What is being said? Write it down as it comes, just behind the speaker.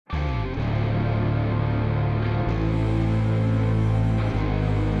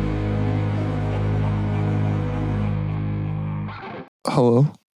Hello,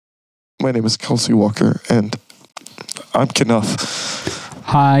 my name is Kelsey Walker, and I'm Knuff.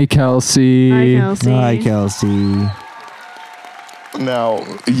 Hi, Kelsey. Hi, Kelsey. Hi, Kelsey. Now,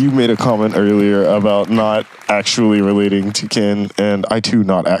 you made a comment earlier about not actually relating to Ken, and I too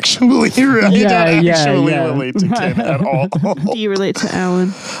not actually relate to Ken at all. Do you relate to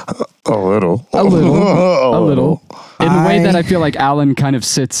Alan? A little. A little. In the way that I feel like Alan kind of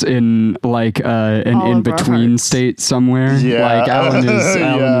sits in like an in-between state somewhere. Yeah. Like Alan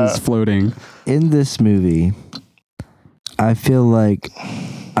is floating. In this movie, I feel like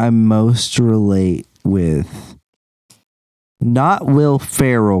I most relate with not Will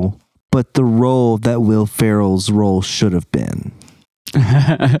Ferrell, but the role that Will Ferrell's role should have been.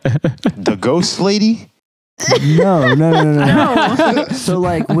 The ghost lady? No. So,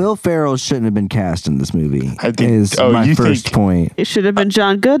 like, Will Ferrell shouldn't have been cast in this movie. I think, is my first point. It should have been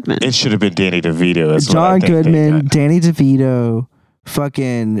John Goodman. It should have been Danny DeVito. John Goodman, Danny DeVito,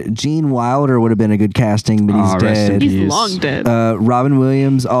 fucking Gene Wilder would have been a good casting, but he's dead. He's long dead. Robin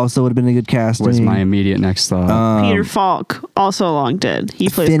Williams also would have been a good casting. Was my immediate next thought. Peter Falk, also long dead. He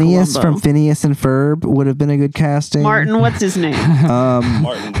plays Phineas Columbo. from Phineas and Ferb would have been a good casting. Martin, what's his name?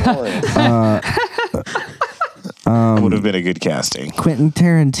 Martin Lawrence. Would have been a good casting. Quentin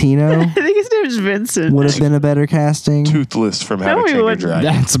Tarantino I think his name is Vincent. would have been a better casting. Toothless from How to Train Your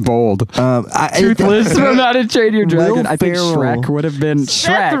Dragon. That's bold. Toothless from How to Train Your Dragon. I think Ferrell. Shrek would have been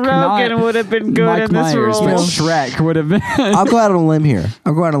Seth Shrek. Rogen would have been good Mike in this Myers, role. but Shrek would have been. I'll go out on a limb here.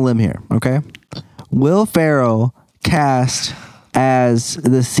 Okay. Will Ferrell cast as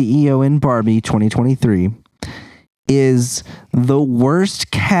the CEO in Barbie 2023 is the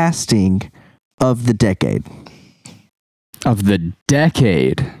worst casting of the decade. Of the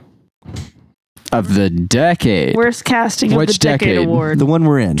decade. Worst casting Which of the decade decade? award. The one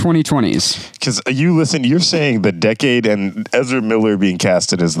we're in. 2020s. Because you're saying the decade, and Ezra Miller being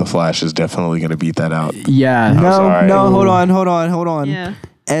casted as the Flash is definitely going to beat that out. Yeah. sorry. No, hold on. Yeah.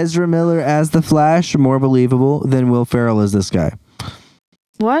 Ezra Miller as the Flash more believable than Will Ferrell as this guy.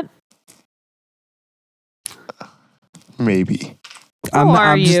 What? Maybe. I'm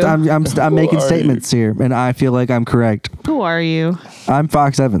making are statements here, and I feel like I'm correct. Who are you? I'm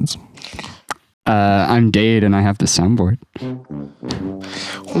Fox Evans. I'm Dade, and I have the soundboard.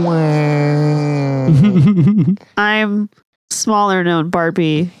 I'm smaller known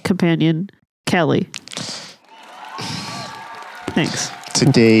Barbie companion Kelly. Thanks.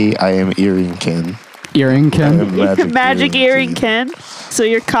 Today I am Earring Ken. Earring Ken. Magic earring Ken. So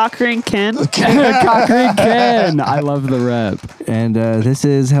you're Cockring Ken. Cockring Ken. I love the rep. And this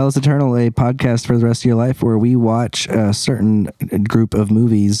is Hell is Eternal, a podcast for the rest of your life where we watch a certain group of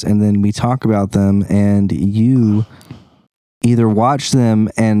movies and then we talk about them, and you either watch them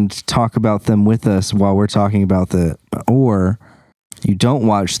and talk about them with us while we're talking about them, or you don't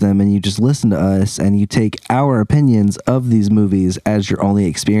watch them and you just listen to us and you take our opinions of these movies as your only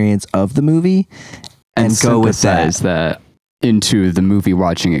experience of the movie and go with that into the movie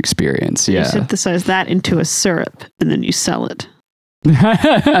watching experience. You Yeah. synthesize that into a syrup and then you sell it.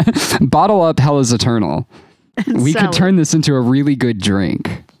 Bottle up Hell is Eternal. We Sell could turn this into a really good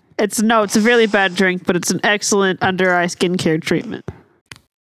drink. It's a really bad drink, but it's an excellent under eye skincare treatment.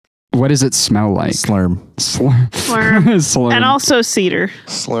 What does it smell like? Slurm. Slurm. Slurm. And also cedar.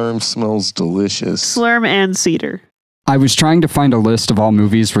 Slurm smells delicious. Slurm and cedar. I was trying to find a list of all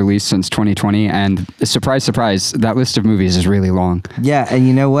movies released since 2020, and surprise, surprise, that list of movies is really long. Yeah, and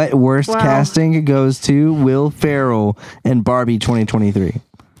you know what? Worst Wow. casting goes to Will Ferrell and Barbie 2023.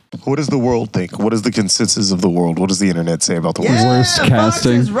 What does the world think? What is the consensus of the world? What does the internet say about the world? Worst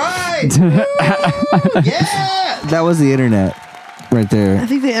casting. That was the internet right I there.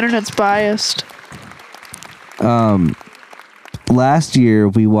 think the internet's biased. Last year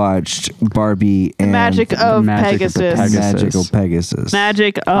we watched Barbie and Magic of Pegasus. Magical Pegasus.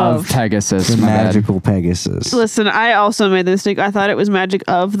 Magic Of of. Pegasus. The my bad. Magical Pegasus. Listen, I also made the mistake. I thought it was Magic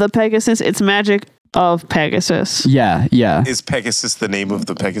of the Pegasus. It's Magic of Pegasus. Yeah. Is Pegasus the name of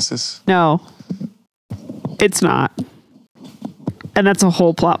the Pegasus? No, it's not. And that's a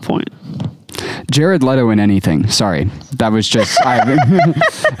whole plot point. Jared Leto in anything. Sorry. That was just...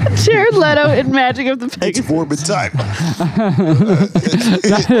 Jared Leto in Magic of the It's Pegasus. Morbid time.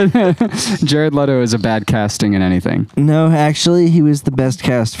 Jared Leto is a bad casting in anything. No, actually, he was the best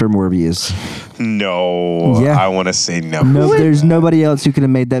cast for Morbius. No. Yeah. I want to say no. No, there's nobody else who could have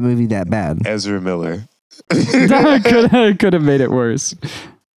made that movie that bad. Ezra Miller. Could have made it worse.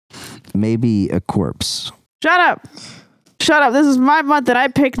 Maybe a corpse. Shut up. This is my month and I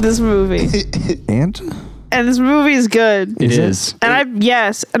picked this movie. And this movie is good. It is. And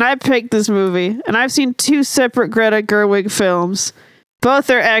I picked this movie. And I've seen 2 separate Greta Gerwig films. Both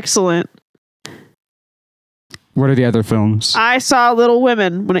are excellent. What are the other films? I saw Little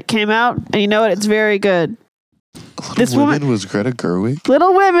Women when it came out, and you know what? It's very good. Little Women was Greta Gerwig?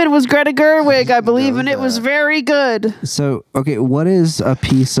 Little Women was Greta Gerwig, I believe, and it was very good. So, okay, what is a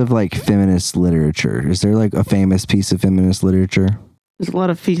piece of like feminist literature? Is there like a famous piece of feminist literature? There's a lot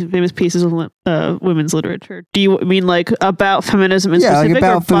of famous pieces of women's literature. Do you mean like about feminism in specific, like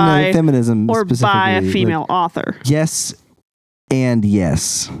about or feminism or by a specifically? female author? Yes, and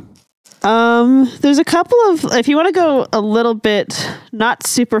yes. There's a couple of, if you want to go a little bit, not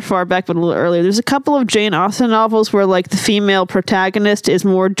super far back, but a little earlier, there's a couple of Jane Austen novels where like the female protagonist is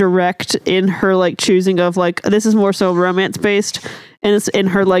more direct in her like choosing of like, this is more so romance based, and it's in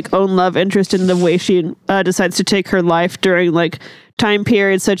her like own love interest in the way she decides to take her life during like time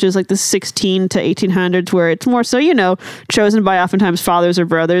periods such as like the 16 to 1800s, where it's more so, you know, chosen by oftentimes fathers or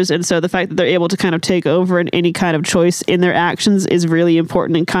brothers. And so the fact that they're able to kind of take over in any kind of choice in their actions is really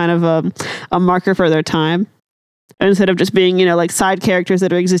important and kind of a marker for their time. Instead of just being, you know, like side characters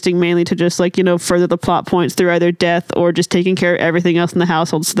that are existing mainly to just like, you know, further the plot points through either death or just taking care of everything else in the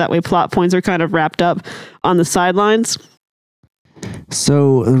household. So that way plot points are kind of wrapped up on the sidelines.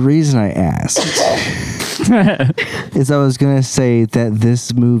 So the reason I asked is I was going to say that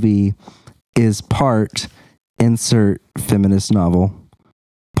this movie is part insert feminist novel,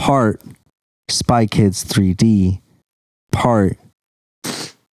 part Spy Kids 3D, part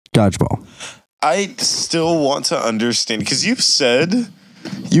Dodgeball. I still want to understand, because you have said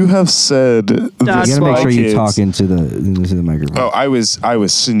You gotta make sure you talk into the microphone. Oh, I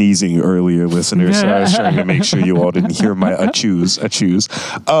was sneezing earlier, listeners. So I was trying to make sure you all didn't hear my achoo's.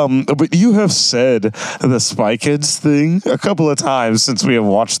 But you have said the Spy Kids thing a couple of times since we have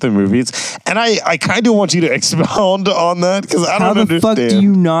watched the movies, and I kind of want you to expound on that, because I don't understand. How the fuck do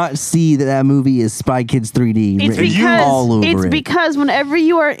you not see that movie is Spy Kids 3D? It's because whenever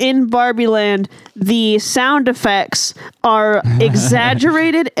you are in Barbie Land, the sound effects are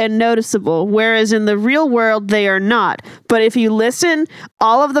exaggerated and noticeable, whereas in the real world they are not. But if you listen,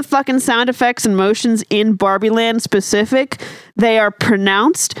 all of the fucking sound effects and motions in Barbie Land specific, they are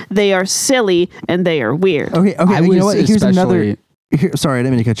pronounced, they are silly, and they are weird. Okay. You know what? Here's another. Sorry, I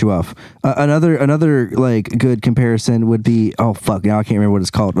didn't mean to cut you off. Another like good comparison would be, oh fuck, now I can't remember what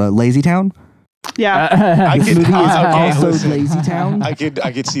it's called. Lazy Town. Yeah, this movie is also Lazy Town. I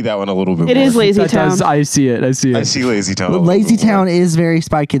could see that one a little bit. It more. is Lazy Town. I see it. I see Lazy Town. Lazy Town is very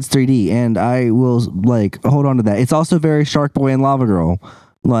Spy Kids 3D, and I will like hold on to that. It's also very Shark Boy and Lava Girl.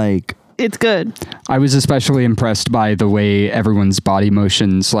 Like, it's good. I was especially impressed by the way everyone's body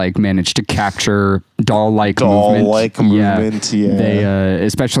motions like managed to capture doll-like movement. Yeah. They,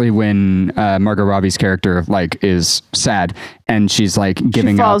 especially when Margot Robbie's character like is sad and she's like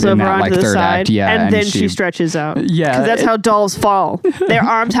giving up in that like third act. Yeah, and then she stretches out. Yeah, because that's how dolls fall. Their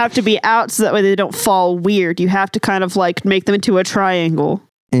arms have to be out so that way they don't fall weird. You have to kind of like make them into a triangle.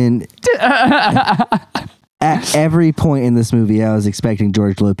 And at every point in this movie, I was expecting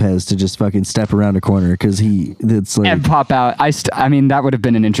George Lopez to just fucking step around a corner because it's like and pop out. I mean, that would have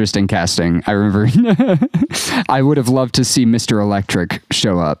been an interesting casting. I remember. I would have loved to see Mr. Electric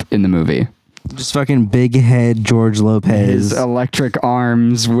show up in the movie. Just fucking big head George Lopez. His electric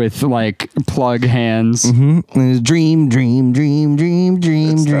arms with like plug hands. Mm-hmm. And his dream.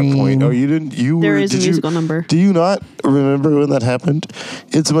 It's that point. Oh, you didn't. There is a musical number. Do you not remember when that happened?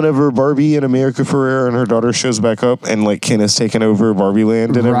 It's whenever Barbie and America Ferrera and her daughter shows back up, and like Ken has taken over Barbie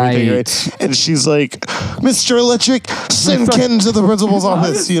Land and everything, right? And she's like, "Mr. Electric, send Ken to the principal's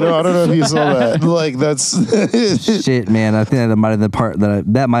office." You know, I don't know if you saw that. Like that's shit, man. I think that might have been the part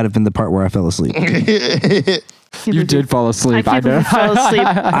that might have been the part where I fell asleep. You did fall asleep. I know. Fell asleep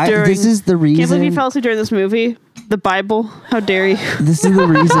this is the reason. Can't believe you fell asleep during this movie. The Bible. How dare you? This is the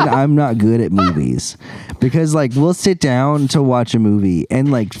reason I'm not good at movies. Because like we'll sit down to watch a movie and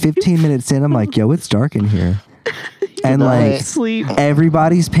like 15 minutes in I'm like, yo, it's dark in here. And like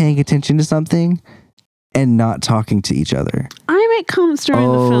everybody's paying attention to something and not talking to each other. I make comments during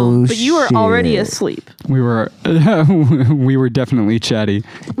the film, but you were already asleep. We were definitely chatty.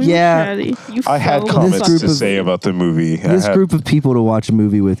 Chatty. I had comments to say about the movie. This group of people to watch a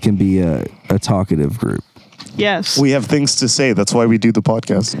movie with can be a talkative group. Yes. We have things to say. That's why we do the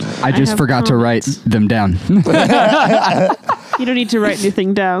podcast. I just forgot to write them down. You don't need to write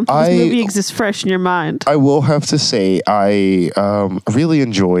anything down. This movie exists fresh in your mind. I will have to say I really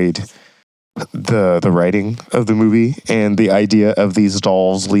enjoyed the writing of the movie and the idea of these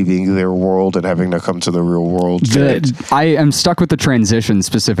dolls leaving their world and having to come to the real world. I am stuck with the transition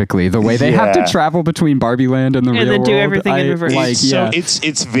specifically. The way they have to travel between Barbie Land and the real world. And then do everything in reverse.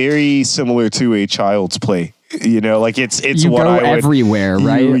 It's very similar to a Child's Play You know, like it's you what go I would, everywhere,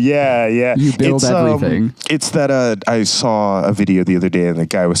 right? Yeah. You build everything. It's that I saw a video the other day, and the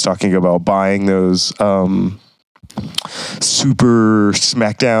guy was talking about buying those Super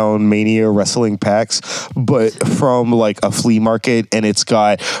SmackDown Mania wrestling packs, but from like a flea market, and it's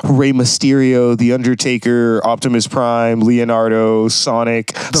got Rey Mysterio, The Undertaker, Optimus Prime, Leonardo, Sonic,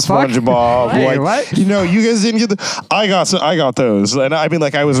 SpongeBob. Wait, like, what? you know, you guys didn't get I got those, and I mean,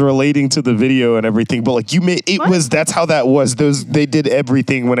 like, I was relating to the video and everything, but like, you made it was that's how that was. They did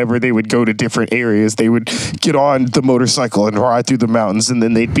everything whenever they would go to different areas. They would get on the motorcycle and ride through the mountains, and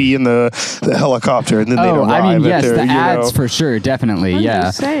then they'd be in the helicopter, and then they'd arrive. I mean, yes, at their, the ads for sure, definitely, What are yeah.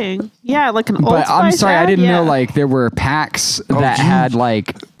 you saying? Yeah, like an Old But I'm Spice sorry, ad? I didn't know Yeah. like there were packs that had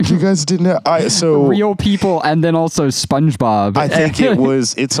like You guys didn't know. So real people and then also SpongeBob. I think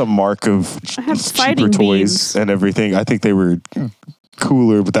it's a mark of have cheaper fighting toys beans. and everything. I think they were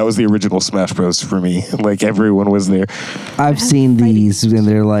cooler, but that was the original Smash Bros. For me. Like, everyone was there. I've seen these, and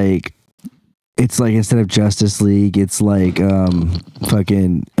they're like, it's like instead of Justice League, it's like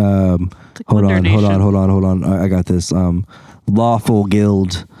fucking hold on. I got this. Lawful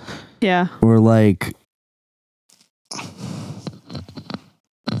Guild, Yeah. or like,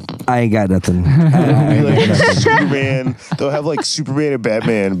 I ain't got nothing. I ain't got nothing. Superman. They'll have like Superman and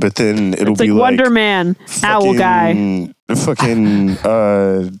Batman, but then it'll It's be like like Wonder Man, Owl Guy. Fucking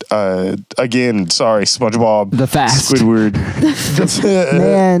again, sorry, SpongeBob, The Fast. Squidward,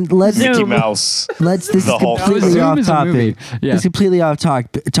 Man, let's Mickey Zoom. Mouse. this is The Hulk. completely Zoom off is a movie. topic. Yeah. It's completely off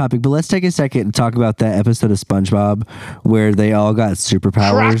topic, but let's take a second and talk about that episode of SpongeBob where they all got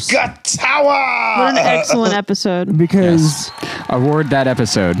superpowers. Krakatoa! What an excellent episode. Because Award that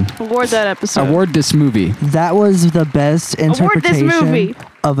episode. Award that episode. Award this movie. that was the best Award this interpretation movie.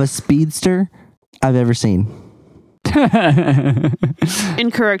 of a speedster I've ever seen.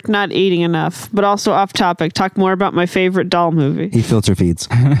 Incorrect, not eating enough, but also off topic. Talk more about my favorite doll movie. He filter feeds.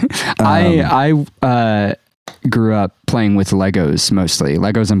 I grew up playing with Legos mostly,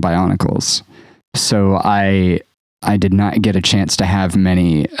 Legos and Bionicles. So I did not get a chance to have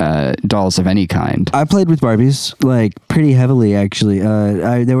many dolls of any kind. I played with Barbies like pretty heavily actually.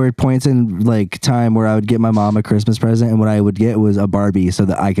 There were points in like time where I would get my mom a Christmas present, and what I would get was a Barbie so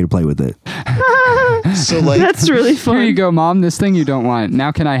that I could play with it. So like, That's really fun. Here you go, Mom. This thing you don't want.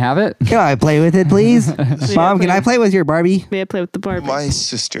 Now can I have it? Can I play with it, please? Mom, can I play with your Barbie? May I play with the Barbie? my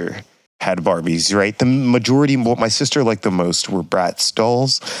sister had Barbies, right? The majority, what my sister liked the most were Bratz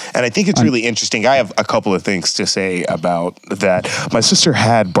dolls. And I think it's really interesting. I have a couple of things to say about that. My sister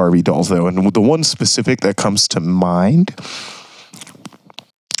had Barbie dolls, though, and the one specific that comes to mind,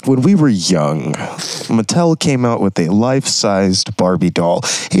 when we were young, Mattel came out with a life-sized Barbie doll.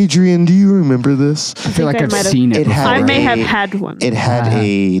 Adrian, do you remember this? I feel like I I've might have- seen it It before. had I may a- have had one. It had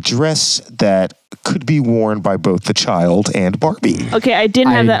a dress that could be worn by both the child and Barbie. Okay, I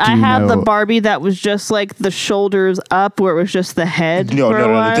didn't have I that. I do had the know- Barbie that was just like the shoulders up, where it was just the head. No, for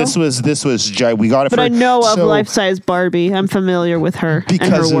a while. This was we got it But for I know of so- life-size Barbie. I'm familiar with her and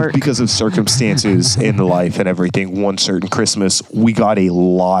her work. because of circumstances in life and everything. One certain Christmas, we got a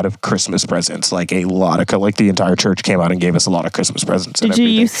lot of Christmas presents, like a lot of like the entire church came out and gave us a lot of Christmas presents. Did and you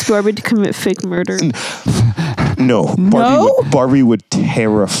everything. use Barbie to commit fake murder? No, Barbie would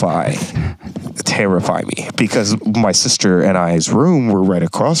terrify me because my sister and I's room were right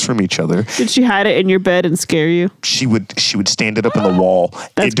across from each other. Did she hide it in your bed and scare you? She would stand it up in the wall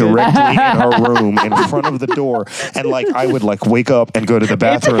That's good. directly in her room in front of the door, and like I would like wake up and go to the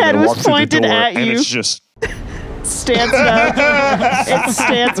bathroom head and was walk through the pointed door, at and you. it's just Stands up. It's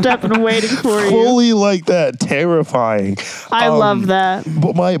stands up and waiting for you. fully like that, terrifying. I love that.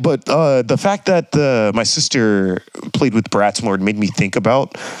 But the fact that my sister played with Bratz more made me think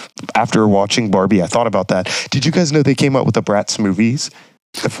about, after watching Barbie, I thought about that. Did you guys know they came out with the Bratz movies?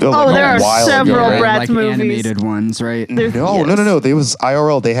 There are several Bratz like movies. animated ones, right? No. They was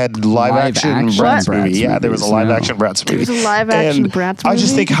IRL. They had live action Bratz What? movie. Yeah, there was a live No. action Bratz movie. There's a live action And Bratz I just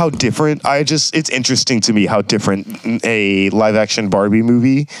movie? think how different. It's interesting to me how different a live action Barbie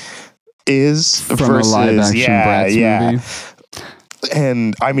movie is From versus a live action Bratz movie.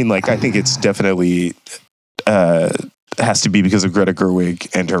 And I mean, like, I think it's definitely has to be because of Greta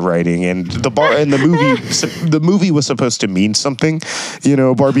Gerwig and her writing, and the movie. The movie was supposed to mean something, you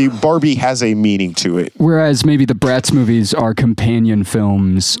know. Barbie has a meaning to it. Whereas maybe the Bratz movies are companion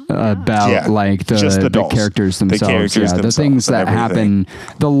films about like just the dolls. characters The themselves. characters the themselves things and that everything.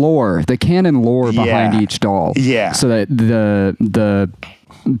 happen, the lore, the canon lore behind each doll. Yeah. So that the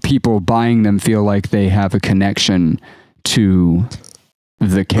people buying them feel like they have a connection to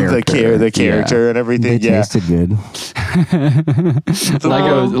the character. The character and everything. They tasted good.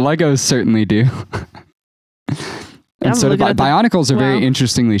 Legos certainly do. And so Bionicles are very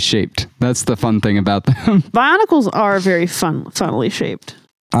interestingly shaped. That's the fun thing about them. Bionicles are very funnily shaped.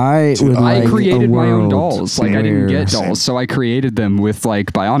 I created my own dolls. Like I didn't get dolls, so I created them with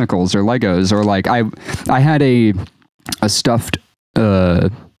like Bionicles or Legos, or like I had a stuffed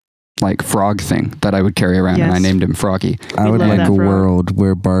like frog thing that I would carry around, and I named him Froggy. I would like a world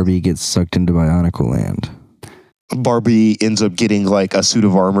where Barbie gets sucked into Bionicle land. Barbie ends up getting like a suit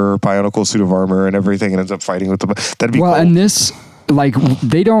of armor, Bionicle suit of armor, and everything, and ends up fighting with them. That'd be cool. And this, like,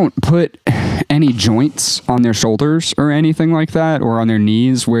 they don't put any joints on their shoulders or anything like that, or on their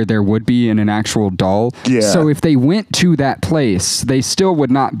knees where there would be in an actual doll. Yeah. So if they went to that place, they still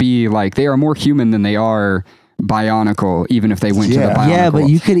would not be like, they are more human than they are Bionicle, even if they went to the Bionicle. Yeah, but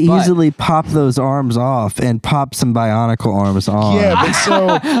you could easily pop those arms off and pop some Bionicle arms on. Yeah,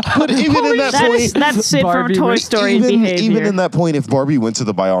 but even in that point, that's it from Toy Story behavior. Even in that point, if Barbie went to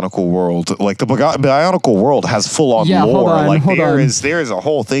the Bionicle world, like the Bionicle world has full on lore. There is a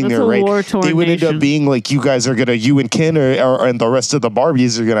whole thing there, right? They would end up being like, you and Ken and the rest of the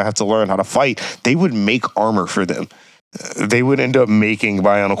Barbies are gonna have to learn how to fight. They would make armor for them. They would end up making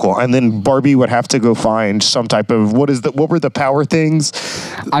Bionicle, and then Barbie would have to go find some type of what were the power things?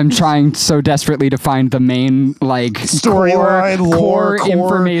 I'm trying so desperately to find the main like storyline core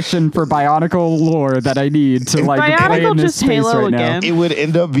information for Bionicle lore that I need to like play in this space Halo right again. now. It would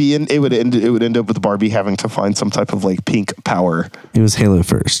end up being it would end up with Barbie having to find some type of like pink power. It was Halo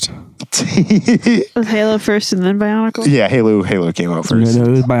first. Was Halo first and then Bionicle? Yeah, Halo came out first. No,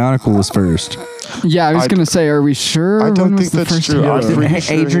 Bionicle was first. Yeah, I was going to say, are we sure? I don't think that's true.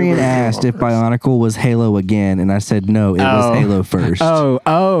 Adrian asked if Bionicle was Halo again, and I said no, it was Halo first.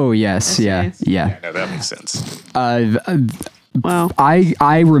 Oh, yes, yeah. No, that makes sense. Wow.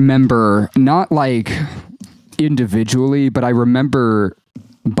 I remember, not like individually, but I remember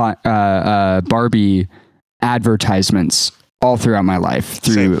Barbie advertisements all throughout my life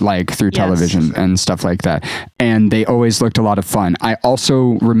through television and stuff like that. And they always looked a lot of fun. I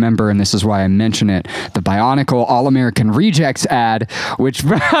also remember, and this is why I mention it, the Bionicle All-American Rejects ad, which...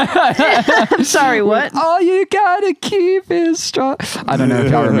 I'm sorry, what? All you gotta keep is strong. I don't know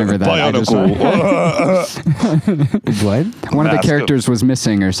if y'all remember that. Bionicle. What? One of the characters was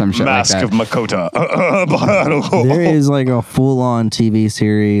missing or some shit like that. Mask of Makota. Bionicle. There is like a full-on TV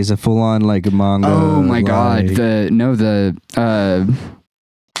series, a full-on like manga. Oh my god.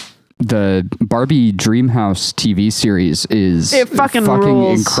 The Barbie Dreamhouse TV series is fucking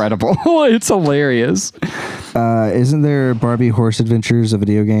rules. incredible. It's hilarious. Isn't there Barbie Horse Adventures, a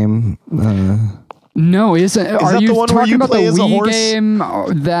video game? No, isn't. Are you talking about the Wii game?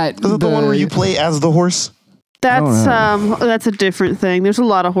 Is it the one where you play as the horse? That's a different thing. There's a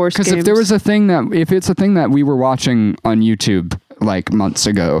lot of horse games. Because if there was a thing if it's a thing that we were watching on YouTube like months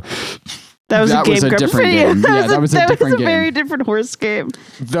ago. That was a different game. Yeah, that was a different game. Very different horse game.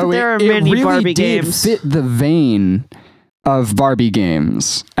 Though there are many really Barbie games. Fit the vein of Barbie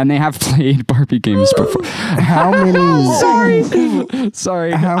games, and they have played Barbie games before. How many?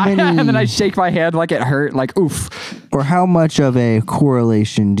 Sorry. How many? And then I shake my head like it hurt. Like oof. Or how much of a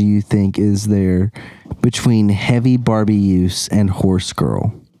correlation do you think is there between heavy Barbie use and Horse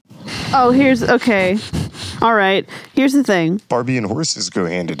Girl? Oh, okay. All right. Here's the thing. Barbie and horses go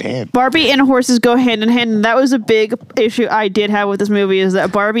hand in hand. Barbie and horses go hand in hand. And that was a big issue I did have with this movie is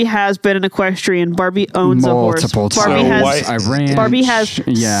that Barbie has been an equestrian. Barbie owns a horse. Barbie has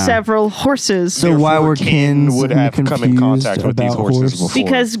several horses. So why were Ken would have come in contact with these horses before?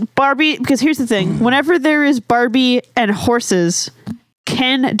 Because here's the thing. Whenever there is Barbie and horses,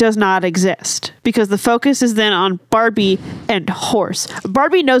 Ken does not exist because the focus is then on Barbie and horse.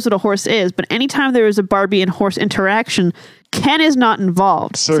 Barbie knows what a horse is, but anytime there is a Barbie and horse interaction, Ken is not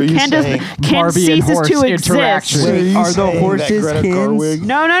involved. So Ken ceases to exist. Wait, are the horses Kens?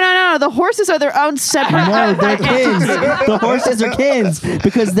 No. The horses are their own separate. No, they're Kens. The horses are Kens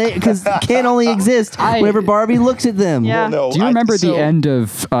because Ken only exists whenever Barbie looks at them. Yeah. Well, no, do you remember the end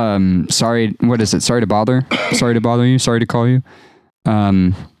of Sorry, what is it? Sorry to bother? Sorry to bother you? Sorry to call you?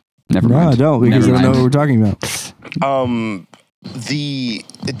 Never mind. No, I don't because I don't know what we're talking about.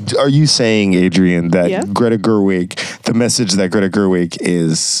 Are you saying, Adrian, that Greta Gerwig, the message that Greta Gerwig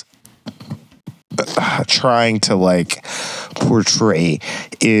is trying to like portray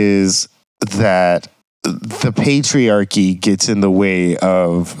is that the patriarchy gets in the way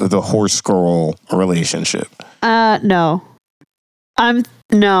of the horse girl relationship? No.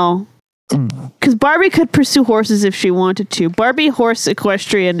 No. because Barbie could pursue horses if she wanted to. Barbie Horse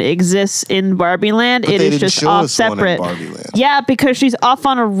Equestrian exists in Barbie Land. But it they is didn't just show off us one in separate. Barbie Land. Yeah, because she's off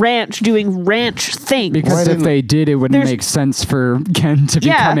on a ranch doing ranch things. Because if they did, it wouldn't make sense for Ken to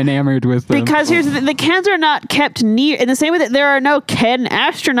become enamored with them. Because here's the Kens are not kept near in the same way that there are no Ken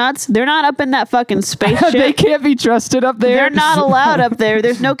astronauts. They're not up in that fucking spaceship. They can't be trusted up there. They're not allowed up there.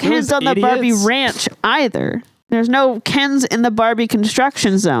 There's no Kens Those on the Barbie idiots. ranch either. There's no Kens in the Barbie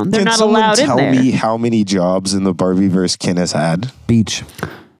construction zone. They're not allowed in there. Can someone tell me how many jobs in the Barbieverse Ken has had? Beach.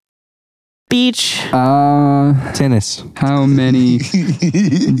 Tennis. How many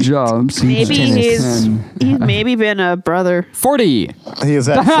jobs? Maybe Tennis. he's maybe been a brother. 40. He has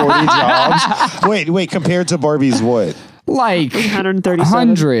had 40 jobs. Wait, compared to Barbie's what? Like 137.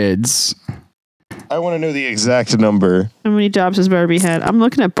 hundreds. I want to know the exact number. How many jobs has Barbie had? I'm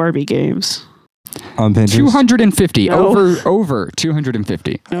looking at Barbie games. On Pinterest. 250. No. Over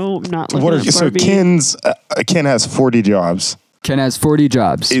 250. No, I'm not looking What at are, so Barbie. Ken has 40 jobs. Ken has 40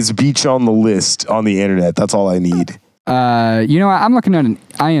 jobs. Is Beach on the list on the internet? That's all I need. You know what? I'm looking at an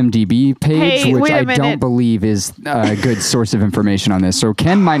IMDb page, Hey, which wait a I minute. don't believe is a good source of information on this. So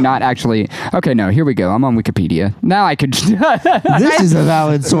Ken might not actually. Okay, no, here we go. I'm on Wikipedia. Now I could. This is a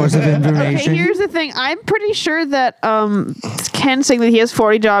valid source of Okay, information. here's the thing. I'm pretty sure that Ken saying that he has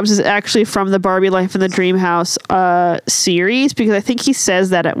 40 jobs is actually from the Barbie Life in the Dream House series, because I think he says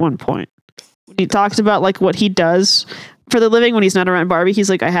that at one point. When he talks about like what he does for the living when he's not around Barbie, he's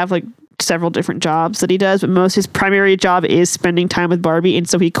like, I have like several different jobs that he does, but his primary job is spending time with Barbie, and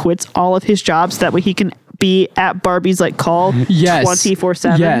so he quits all of his jobs that way he can be at Barbie's like call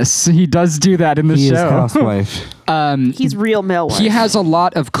 24/7. Yes, he does do that in the He is show. housewife. He's real male wife. He has a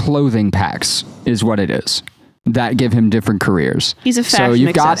lot of clothing packs, is what it is, that give him different careers. He's a So fashion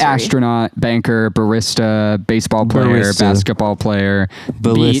you've got accessory. astronaut, banker, barista, baseball player, Barista. basketball player,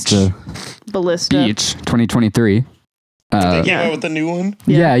 Ballista. Ballista. Beach 2023. They came out with a new one?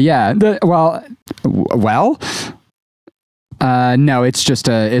 Yeah. No, it's just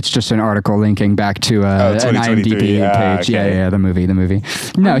an article linking back to an 2023. IMDb page. Okay. Yeah, the movie.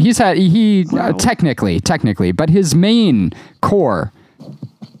 No, technically, but his main core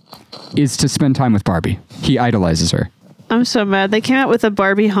is to spend time with Barbie. He idolizes her. I'm so mad. They came out with a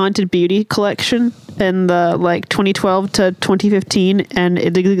Barbie Haunted Beauty collection in the 2012 to 2015, and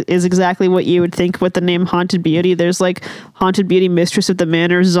it is exactly what you would think with the name Haunted Beauty. There's like Haunted Beauty, Mistress of the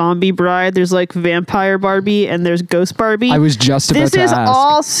Manor, Zombie Bride. There's like Vampire Barbie, and there's Ghost Barbie. I was just about This to is ask.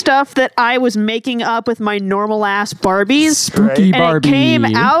 all stuff that I was making up with my normal ass Barbies. Spooky And Barbie. it came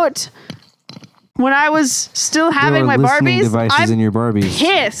out when I was still having my There were listening Barbies. devices I'm in your Barbies.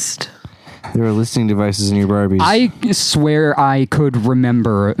 pissed. There were listening devices in your Barbies. I swear I could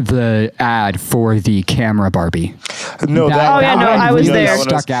remember the ad for the camera Barbie. No, I was really there.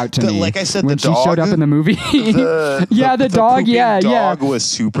 Stuck out to me. Like I said, when the she dog showed up in the movie. The dog. pooping Yeah. dog was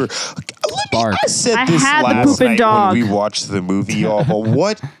super. Bark. I said I this had the last pooping night dog. when we watched the movie, y'all. But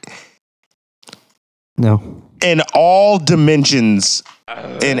what No. in all dimensions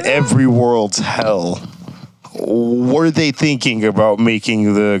in every world's hell were they thinking about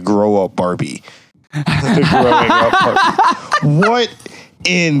making the grow up Barbie? The growing up Barbie. What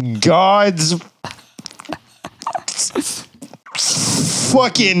in God's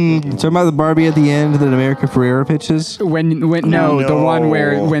fucking Talking about the Barbie at the end that America Ferrera pitches? The one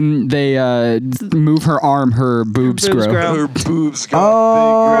where when they move her arm, her boobs boobs grow. grow. her boobs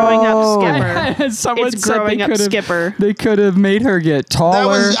got Growing up Skipper. Someone It's said growing up Skipper. They could have made her get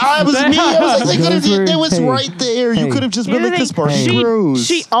taller. That was me. I was like, it was Hey, right there. You hey. could have just been Here's like, the this thing, Barbie grows.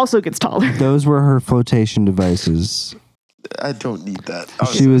 she also gets taller. Those were her flotation devices. I don't need that.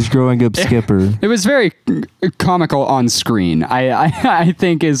 She was growing up Skipper. It was very comical on screen. I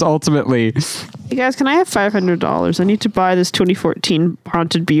think is ultimately. Hey guys, can I have $500? I need to buy this 2014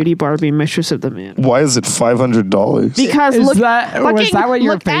 Haunted Beauty Barbie Mistress of the Man. Why is it $500? Because Was that what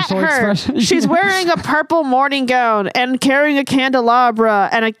your look at facial her. expression? She's wearing a purple morning gown and carrying a candelabra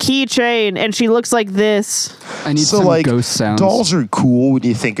and a keychain, and she looks like this. I need So some like ghost sounds. dolls are cool when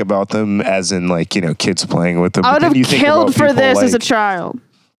you think about them as in like, kids playing with them. I But would then have you think killed about for people this as a like child.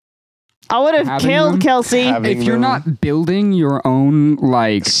 I would have Having killed them? Kelsey. having If you're them. not building your own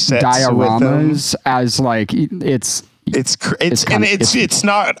like Sets dioramas as like It's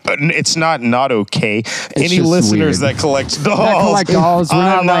not okay. Any just listeners weird. that collect dolls, we're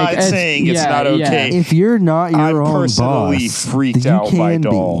I'm not not like, saying it's yeah, not yeah. okay. If you're not your I'm own personally boss, freaked then you out by can be.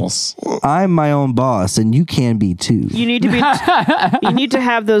 dolls. I'm my own boss, and you can be too. You need to be. You need to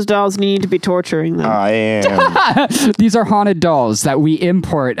have those dolls, and you need to be torturing them. I am. these are haunted dolls that we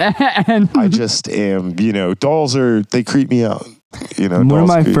import and I just am. Dolls they creep me out. One of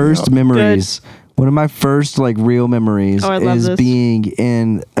my first memories. One of my first real memories is being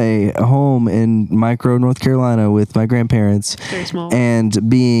in a home in Micro, North Carolina with my grandparents. Very small. And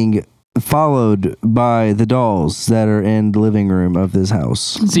being followed by the dolls that are in the living room of this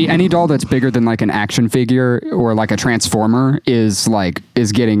house. See, any doll that's bigger than an action figure or a transformer is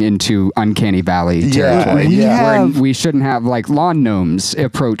getting into uncanny valley territory. Where we shouldn't have lawn gnomes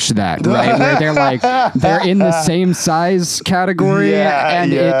approach that, right? Where they're in the same size category,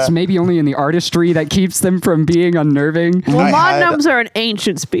 and it's maybe only in the artistry that keeps them from being unnerving. Well, lawn gnomes are an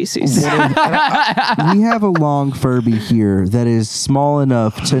ancient species. We have a long Furby here that is small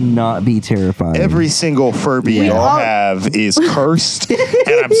enough to not be terrifying. Every single Furby y'all have is cursed, and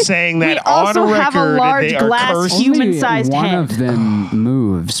I'm saying that on a record. We also have a large glass human-sized head. One of them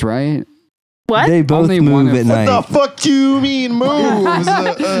moves, right? What? They both move at night. What the fuck you mean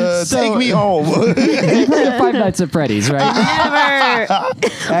moves? Take me home. You've heard of Five Nights at Freddy's, right? Never.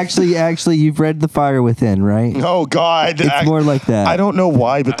 Actually, you've read The Fire Within, right? Oh God, it's more like that. I don't know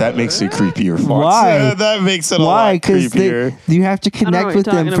why, but that makes it creepier. Fox. Why? That makes it a lot creepier. You have to connect with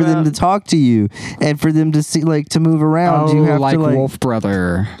them for them to talk to you and for them to see, to move around. You have to Wolf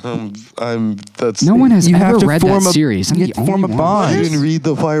Brother. That's no one has ever read that series. You have to form a bond. I didn't read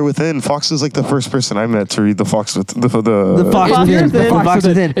The Fire Within. Fox is the first person I met to read The Fox with the Fox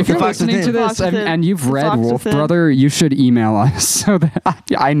Within. If you're listening to this and you've read Wolf Brother, you should email us so that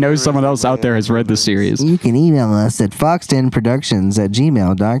I know someone else out there has read the series. You can email us at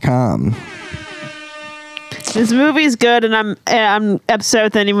fox10productions@gmail.com. This movie's good, and I'm upset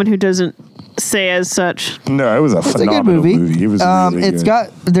with anyone who doesn't say as such. No, it was a phenomenal movie. It was really good.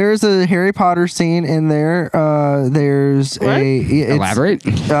 There's a Harry Potter scene in there. There's what? Elaborate.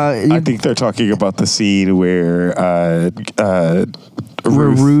 I think they're talking about the scene where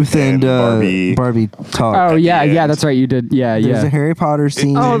Ruth and Barbie talk. Oh yeah, that's right. You did. There's a Harry Potter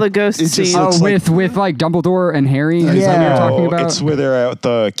scene. Oh, the ghost scene. With Dumbledore and Harry. Is that what you're talking about? It's where they're at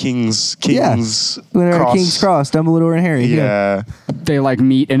the King's when they're at King's Cross, Dumbledore and Harry. Yeah. They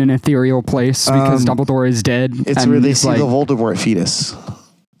meet in an ethereal place because Dumbledore is dead. It's where they see the Voldemort fetus.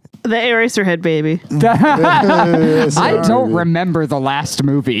 The Eraserhead baby. I don't remember the last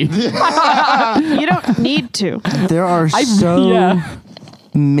movie. You don't need to. There are so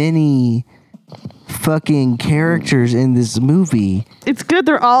many fucking characters in this movie. It's good.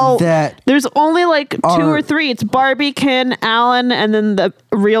 They're all there's only 2 or 3. It's Barbie, Ken, Alan, and then the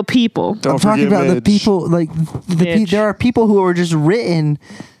real people. I'm talking about the people there are people who are just written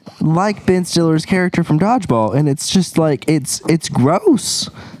like Ben Stiller's character from Dodgeball, and it's just it's gross.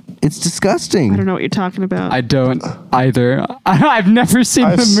 It's disgusting. I don't know what you're talking about. I don't either. I've never seen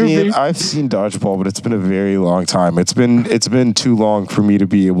the movie. I've seen Dodgeball, but it's been a very long time. It's been too long for me to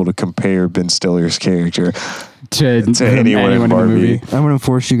be able to compare Ben Stiller's character to anyone in Barbie. The movie. I'm going to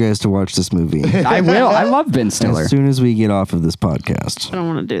force you guys to watch this movie. I will. I love Ben Stiller. As soon as we get off of this podcast. I don't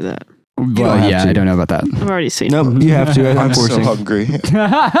want to do that. Well, I don't know about that. I've already seen it. Nope, you have to. I'm so hungry.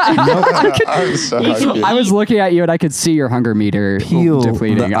 I'm so hungry. I was looking at you and I could see your hunger meter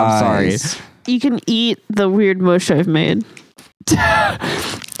depleting. I'm sorry. You can eat the weird mush I've made.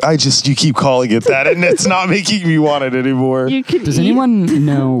 You keep calling it that, and it's not making me want it anymore. Does anyone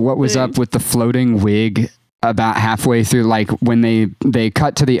know what was up with the floating wig about halfway through, when they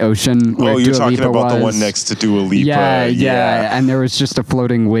cut to the ocean where you're Dua talking Lipa about was. the one next to Dua Lipa. Yeah, and there was just a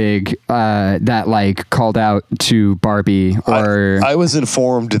floating wig that called out to Barbie. Or I was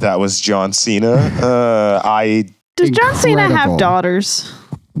informed that was John Cena. Does John Cena have daughters?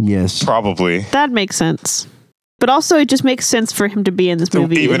 Yes, probably. That makes sense. But also, it just makes sense for him to be in this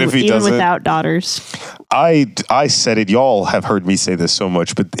movie, even without daughters. I said it. Y'all have heard me say this so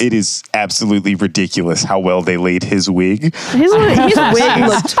much, but it is absolutely ridiculous how well they laid his wig. His wig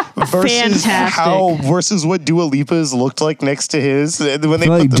looked fantastic. Versus what Dua Lipa's looked like next to his. When they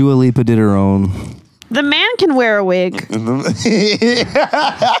put Dua Lipa did her own. The man can wear a wig.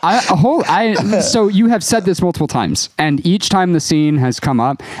 So you have said this multiple times, and each time the scene has come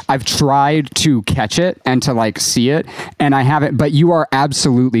up, I've tried to catch it and to see it, and I haven't. But you are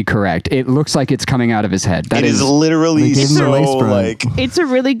absolutely correct. It looks like it's coming out of his head. It is literally so It's a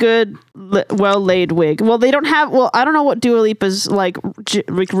really good, well laid wig. Well, they don't have. Well, I don't know what Dua Lipa's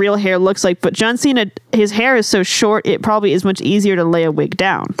real hair looks like, but John Cena, his hair is so short, it probably is much easier to lay a wig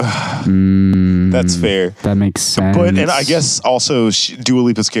down. That's fair. That makes sense. But and I guess also Dua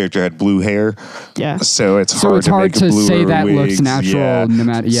Lipa's character had blue hair. Yeah. So it's hard to make say that wigs. looks natural. No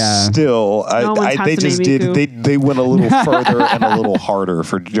matter. Yeah. Still, they just did. Miku. They went a little further and a little harder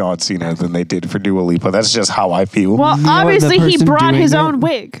for John Cena than they did for Dua Lipa. That's just how I feel. Well, You know what, obviously the he person brought doing his it- own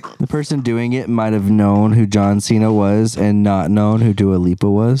wig. The person doing it might have known who John Cena was and not known who Dua Lipa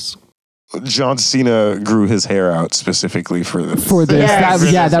was. John Cena grew his hair out specifically for this.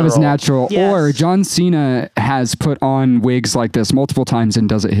 Yes. That was natural. Yes. Or John Cena has put on wigs like this multiple times and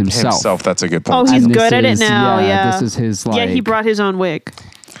does it himself. That's a good Oh, point. he's And this good at it is- now. Yeah. This is his like. Yeah, he brought his own wig.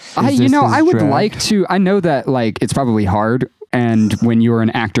 I Is this his would drag? like to. I know that like it's probably hard, and when you're an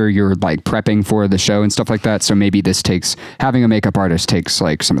actor, you're like prepping for the show and stuff like that. So maybe having a makeup artist takes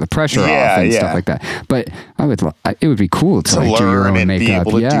like some of the pressure off and stuff like that. But it would be cool to like do your learn own and be makeup,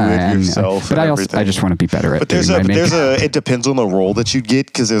 able to do it yourself But and I everything. just want to be better at. But there's doing my makeup. it depends on the role that you get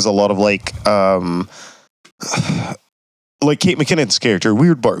because there's a lot of like Kate McKinnon's character,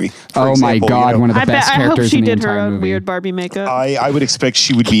 Weird Barbie. For Oh my example, God, one of the I best hope characters she in the did her entire own movie. weird Barbie makeup. I would expect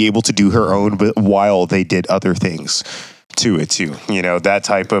she would be able to do her own, but while they did other things to it too. That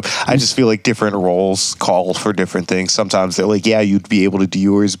type of. I just feel like different roles call for different things. Sometimes they're like, yeah, you'd be able to do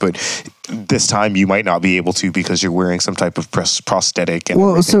yours, but this time you might not be able to because you're wearing some type of prosthetic. And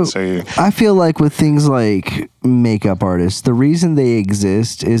everything. I feel like with things like makeup artists, the reason they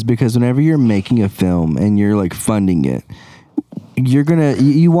exist is because whenever you're making a film and you're like funding it,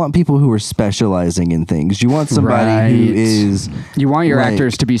 you want people who are specializing in things. You want somebody who is. You want your like,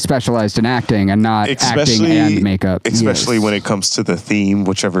 actors to be specialized in acting and not acting and makeup. Especially when it comes to the theme,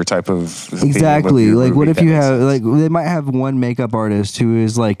 whichever type of theme exactly. of your Like, what movie if you that have is. like they might have one makeup artist who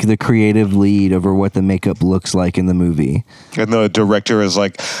is like the creative lead over what the makeup looks like in the movie, and the director is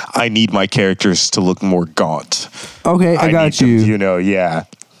like, I need my characters to look more gaunt. Okay, I got need you. them, yeah.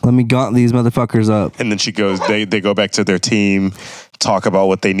 Let me gaunt these motherfuckers up. And then she goes, they go back to their team, talk about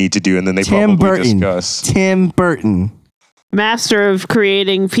what they need to do, and then they Tim probably Burton. discuss. Tim Burton. Master of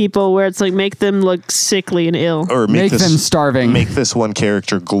creating people where it's like make them look sickly and ill. Or Make them starving. Make this one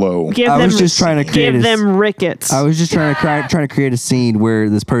character glow. Give I them, was just trying to create give them rickets. I was just trying to create a scene where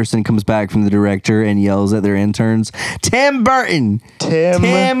this person comes back from the director and yells at their interns, Tim Burton!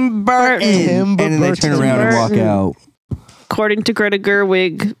 Tim Burton! And then they turn around and walk out. According to Greta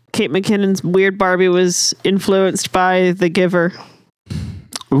Gerwig, Kate McKinnon's Weird Barbie was influenced by The Giver.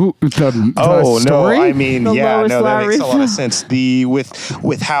 Ooh, the Oh story? no! I mean, The yeah, Lois no, that makes a lot Lowry. of sense.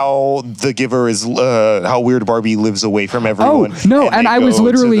 With how the Giver is, how Weird Barbie lives away from everyone. Oh no! And they I was go to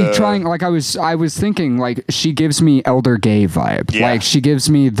literally the- trying. Like I was thinking. Like she gives me Elder Gay vibe. Yeah. Like she gives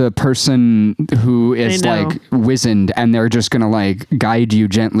me the person who is I know. like wizened, and they're just gonna like guide you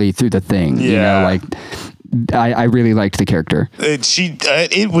gently through the thing. Yeah. Like I really liked the character.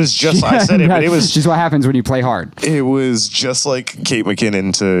 It was just. I said it, but it was. Just what happens when you play hard. It was just like Kate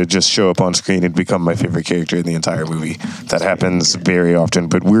McKinnon to just show up on screen and become my favorite character in the entire movie. That happens very often,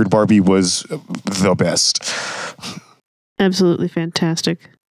 but Weird Barbie was the best. Absolutely fantastic.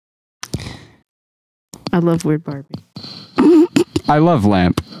 I love Weird Barbie. I love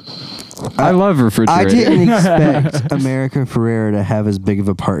Lamp. I love I Refrigerator. didn't expect America Ferrera to have as big of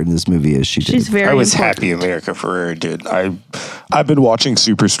a part in this movie as she did. She's very I was important. happy America Ferrera did. I've been watching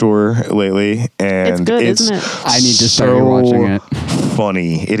Superstore lately, and It's good, isn't it? I need to start watching it.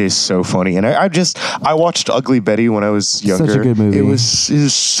 Funny, it is so funny, and I watched Ugly Betty when I was younger. Such a good movie. It was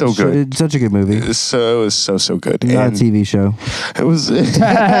so good. It's such a good movie. It was so good. Not a And TV show. It was.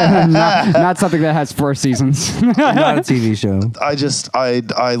 not something that has 4 seasons. Not a TV show.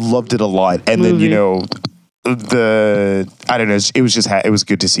 I loved it a lot, and Movie. then I don't know. It was just it was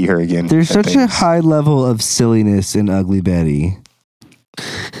good to see her again. There's at such a things. high level of silliness in Ugly Betty.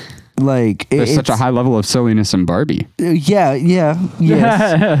 Like There's such a it's- high level of silliness in Barbie. yes.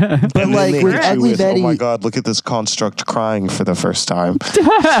 But And then like they with hit you Ugly with, Betty, oh my God, look at this construct crying for the first time.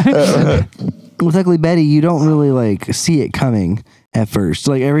 with Ugly Betty, you don't really like see it coming at first.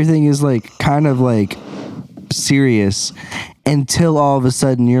 Like everything is like kind of like serious until all of a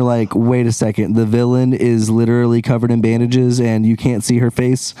sudden you're like, wait a second, the villain is literally covered in bandages and you can't see her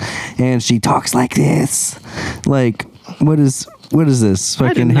face, and she talks like this. Like, what is this? I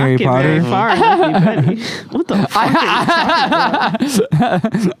did Fucking not Harry get Potter? very far in Ugly Betty. What the fuck are you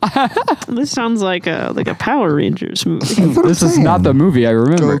talking about? This sounds like a Power Rangers movie. That's what This I'm is saying. not the movie I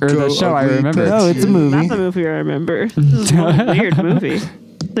remember, Go, or the go, show I Ugly remember. No, it's a movie. Not the movie I remember. This is one weird movie.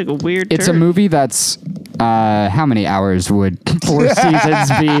 It's like a weird It's a turn. movie that's how many hours would 4 seasons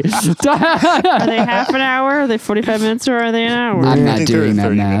be? Are they half an hour? Are they 45 minutes, or are they an hour? I'm I not think they're doing that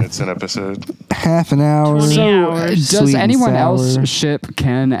 30 math. minutes an episode. Half an hour. 20 So, hours. does Sweet and anyone else sour. ship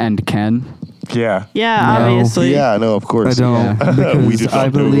Ken and Ken? Yeah. Yeah, No. obviously. Yeah, no, of course. I don't. Because We did not I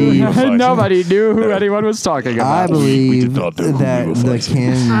know who we believe. were fighting. Nobody knew who anyone was talking I about. We believe did not know who we that were the fighting.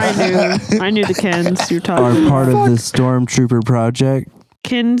 Kins I knew the Kens you're talking are about. part of the Stormtrooper project.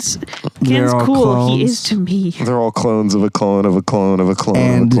 Kens They're all cool. clones. He is to me. They're all clones of a clone of a clone of a clone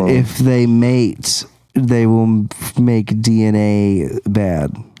And of a clone. if they mate, they will make DNA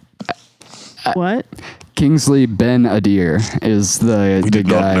bad. What? Kingsley Ben-Adir is the we did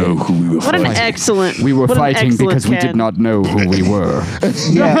guy. not know who we were What an fighting. excellent. We were what an fighting excellent because we did Ken. not know who we were.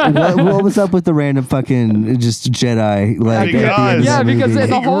 Yeah, what was up with the random fucking just Jedi? Like, Hey, at the guys. end of Yeah, the because movie?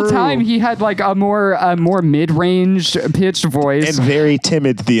 the whole grew. time he had like a more mid-range pitched voice. And very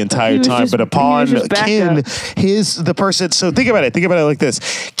timid the entire He was time. just- But he upon was just back Ken, up. the person. So think about it like this.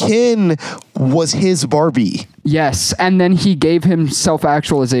 Ken was his Barbie, Yes, and then he gave him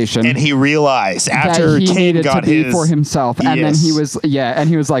self-actualization. and he realized after that he Ken needed got to be his for himself, and then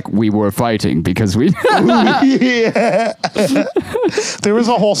he was like, "We were fighting because we." yeah. There was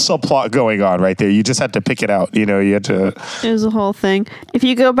a whole subplot going on right there. You just had to pick it out. You know, you had to. It was a whole thing. If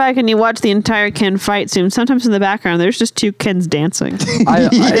you go back and you watch the entire Ken fight scene, sometimes in the background there's just two Kens dancing.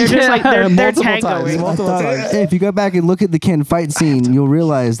 They're just like- they're tangoing. I thought, if you go back and look at the Ken fight scene, you'll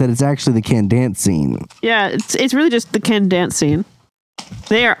realize that it's actually the Ken dance scene. Yeah, it's really just the Ken dance scene.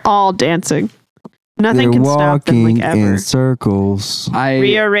 They are all dancing. Nothing They're can stop them walking like ever. in circles.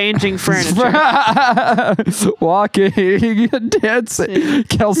 Rearranging furniture. walking, dancing,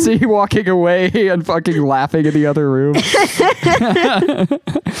 Kelsey walking away and fucking laughing in the other room.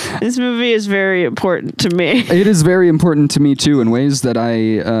 This movie is very important to me. It is very important to me too in ways that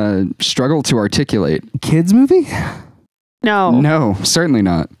I struggle to articulate. Kids movie? No. No, certainly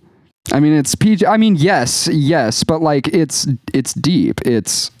not. I mean, it's PG. I mean, yes, but like it's deep.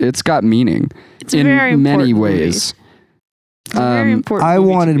 It's got meaning It's a in very many important ways. It's a very important I movie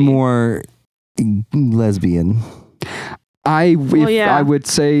to wanted me. more lesbian. I yeah. would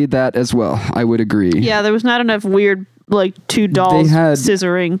say that as well. I would agree. Yeah, there was not enough weird, like, two dolls had-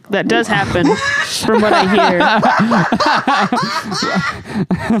 scissoring. That does happen, from what I hear.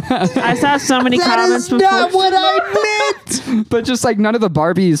 I saw so many comments before. what I meant! But just like none of the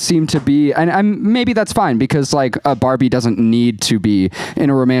Barbies seem to be, and maybe that's fine because like a Barbie doesn't need to be in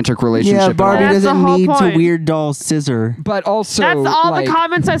a romantic relationship. Yeah, at Barbie all. That's the doesn't whole need to point. weird doll scissor. But also, That's all like, the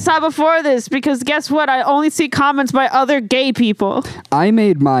comments I saw before this, because guess what? I only see comments by other gay people. I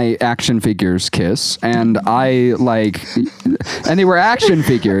made my action figures kiss, and I like, and they were action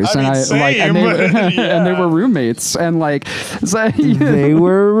figures, I mean, and same, and they were roommates, and like, so, They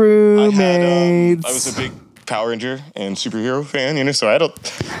were roommates. I was a big Power Ranger and superhero fan, you know, so I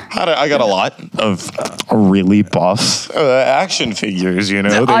got a lot of really buff action figures, you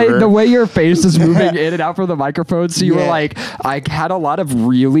know. the way your face is moving in and out from the microphone, so you were Yeah. like, I had a lot of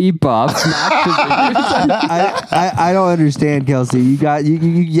really buff action figures. I don't understand, Kelsey. You got you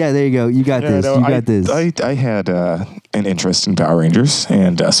yeah, there you go. You got this. no, You got this. I had an interest in Power Rangers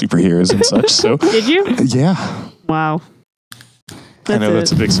and superheroes and such, so Did you? yeah. Wow. I know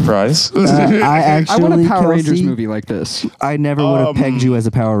that's a big surprise. I actually, I want a Power Rangers Kelsey, movie like this. I never would have pegged you as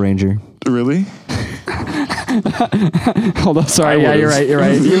a Power Ranger. Really? Hold on, sorry. I Yeah, would've. you're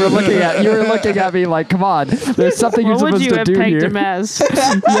right. You were looking at me like, come on. There's something you're What would supposed you to have do pegged here. him as?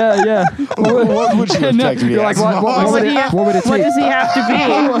 Yeah. What would you have No, pegged me you're as? like, what would it What take? does he have to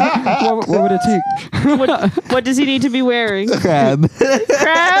be? What would it take? What does he need to be wearing? Crab.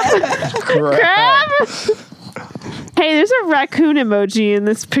 Crab? Crab? Hey, there's a raccoon emoji in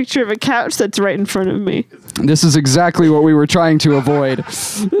this picture of a couch that's right in front of me. This is exactly what we were trying to avoid.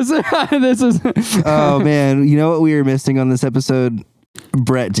 This is Oh man, you know what we were missing on this episode?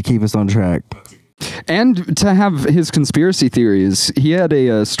 Brett to keep us on track. and to have his conspiracy theories. He had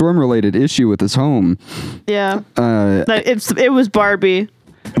a storm-related issue with his home. Yeah. Uh, Like, it was Barbie.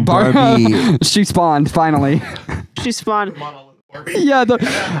 Barbie. She spawned finally. She spawned. Yeah.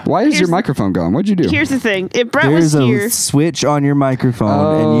 Why is your Here's- microphone gone? What'd you do? Here's the thing. If Brett There's was a here, switch on your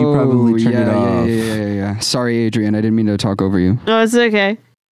microphone, and you probably turned it off. Yeah. Sorry, Adrian. I didn't mean to talk over you. no, it's okay.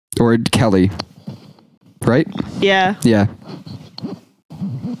 Or Kelly. Right? Yeah. Yeah.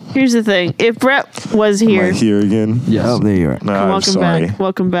 Here's the thing. If Brett was Am I here, here again? Yes. Oh, there you are. No, I'm welcome sorry. back.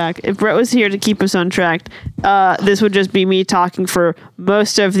 Welcome back. If Brett was here to keep us on track, this would just be me talking for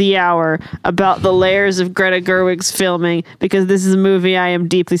most of the hour about the layers of Greta Gerwig's filming, because this is a movie I am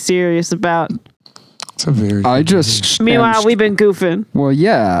deeply serious about. It's a very. I just. Meanwhile, we've been goofing. Well,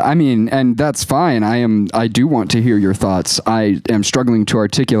 yeah. I mean, and that's fine. I do want to hear your thoughts. I am struggling to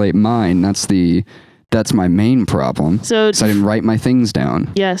articulate mine. That's the That's my main problem. So I didn't write my things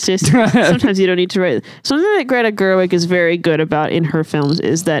down. Yes. Sometimes you don't need to write. Something that Greta Gerwig is very good about in her films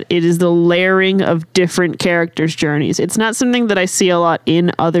is that it is the layering of different characters' journeys. It's not something that I see a lot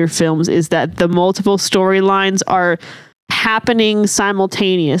in other films, is that the multiple storylines are happening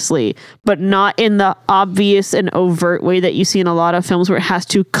simultaneously, but not in the obvious and overt way that you see in a lot of films where it has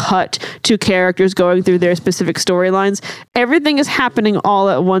to cut to characters going through their specific storylines. Everything is happening all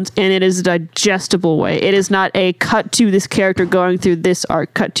at once, and it is a digestible way. It is not a cut to this character going through this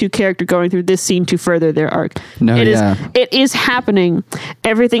arc, cut to character going through this scene to further their arc. It is happening.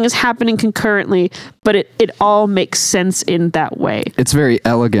 Everything is happening concurrently, but it all makes sense in that way. It's very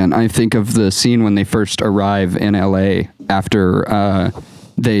elegant. I think of the scene when they first arrive in LA after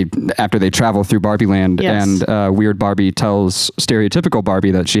they travel through Barbie Land, yes. And Weird Barbie tells stereotypical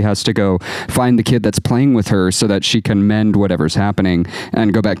Barbie that she has to go find the kid that's playing with her so that she can mend whatever's happening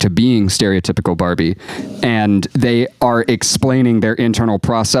and go back to being stereotypical Barbie. And they are explaining their internal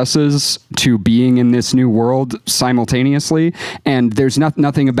processes to being in this new world simultaneously. And there's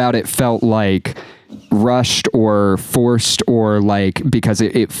nothing about it felt like rushed or forced or like because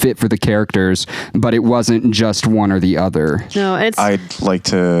it fit for the characters, but it wasn't just one or the other. No, I'd like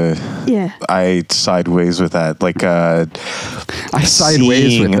to. Yeah. I sideways with that. Like I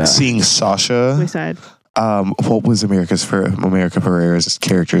sideways with that. Seeing Sasha. We side. What was America Ferrera's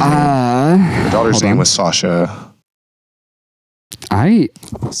character's name? Her daughter's name was Sasha.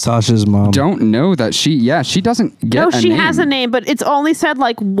 Sasha's mom. Don't know that she doesn't get a name. No, she has a name, but it's only said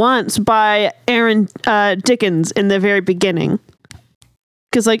like once by Aaron Dickens in the very beginning.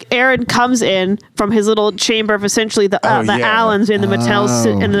 Because like Aaron comes in from his little chamber of essentially the Allens in the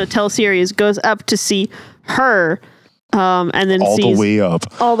Mattel series, goes up to see her, and then all sees the way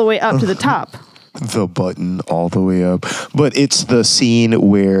up to the top. The button all the way up, but it's the scene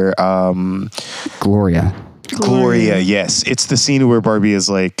where Gloria, yes. It's the scene where Barbie is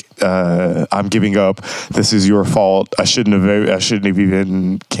like, I'm giving up. This is your fault. I shouldn't have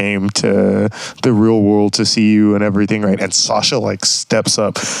even came to the real world to see you and everything, right? And Sasha like steps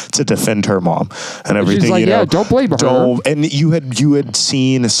up to defend her mom and everything. She's like, don't blame her. And you had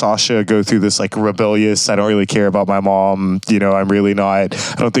seen Sasha go through this like rebellious, I don't really care about my mom. I'm really not.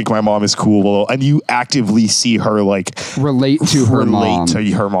 I don't think my mom is cool. And you actively see her like relate to her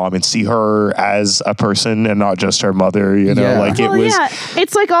mom and see her as a person and not just her mother,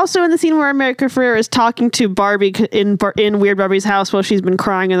 It's like also in the scene where America Ferrera is talking to Barbie in Weird Barbie's house while she's been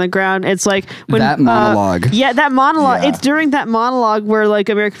crying in the ground. It's like when that monologue. That monologue. Yeah. It's during that monologue where like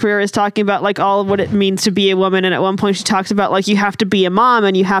America Ferrera is talking about like all of what it means to be a woman, and at one point she talks about like you have to be a mom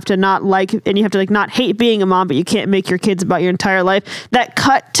and you have to not hate being a mom, but you can't make your kids about your entire life. That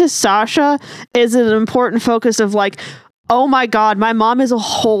cut to Sasha is an important focus of like, oh my God, my mom is a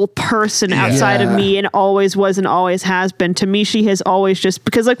whole person outside of me and always was and always has been. To me, she has always just,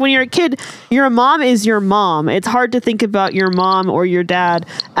 because like when you're a kid, your mom is your mom. It's hard to think about your mom or your dad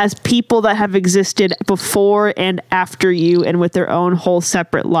as people that have existed before and after you and with their own whole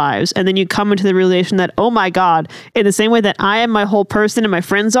separate lives. And then you come into the realization that, oh my God, in the same way that I am my whole person and my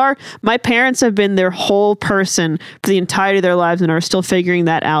friends are, my parents have been their whole person for the entirety of their lives and are still figuring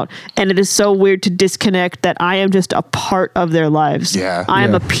that out. And it is so weird to disconnect that I am just a part of their lives. I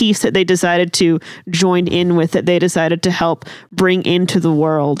am a piece that they decided to join in with, that they decided to help bring into the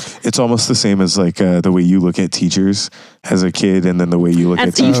world. It's almost the same as like the way you look at teachers as a kid, and then the way you look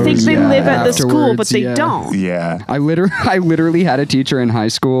at teachers. You think they live at the school, but they don't. Yeah. I literally had a teacher in high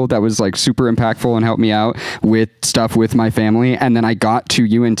school that was like super impactful and helped me out with stuff with my family. And then I got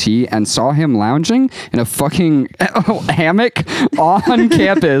to UNT and saw him lounging in a fucking hammock on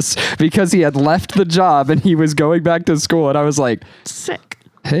campus because he had left the job and he was going back to school. And I was like, sick.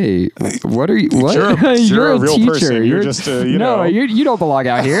 Hey, what are you? What? You're a real teacher. Person. You're just you don't belong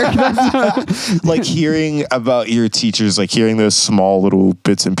out here. Like hearing about your teachers, like hearing those small little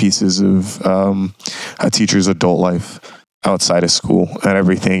bits and pieces of a teacher's adult life outside of school and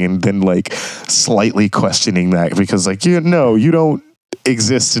everything, and then like slightly questioning that because like you don't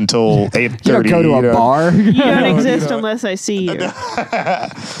exist until 8:30. You don't go to a bar. You don't exist unless I see you.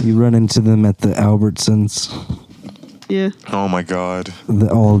 You run into them at the Albertsons. Yeah. Oh my God. The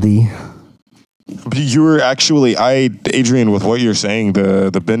Aldi. But you were actually, Adrian, with what you're saying,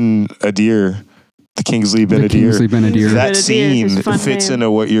 the Ben-Adir, the Kingsley Ben-Adir. That scene fits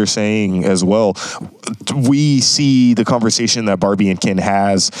into what you're saying as well. We see the conversation that Barbie and Ken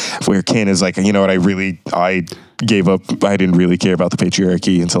has, where Ken is like, you know what, I gave up. I didn't really care about the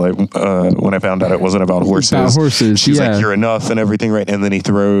patriarchy until when I found out it wasn't about horses. She's like, you're enough and everything, right? And then he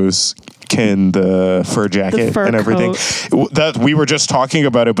throws the fur jacket and everything. That we were just talking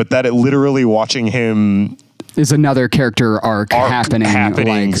about it, but that it literally watching him is another character arc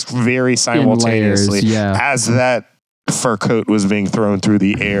happening like, very simultaneously. Layers, as that fur coat was being thrown through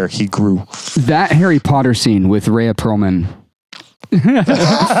the air, he grew. That Harry Potter scene with Rhea Perlman. It's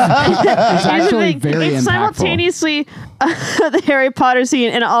actually very it's impactful. Simultaneously the Harry Potter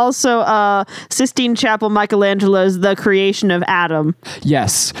scene and also Sistine Chapel Michelangelo's The Creation of Adam.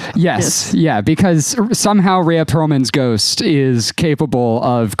 Yes, yeah, because somehow Rhea Perlman's ghost is capable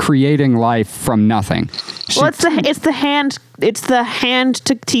of creating life from nothing. It's the hand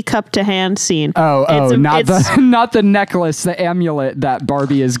to teacup to hand scene. Not the necklace, the amulet that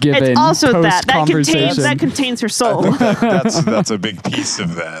Barbie is given. It's also that conversation. contains her soul. That's a big piece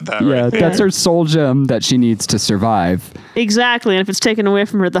of that. That's her soul gem that she needs to survive. Exactly, and if it's taken away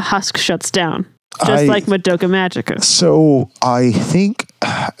from her, the husk shuts down. Just like Madoka Magica. So I think,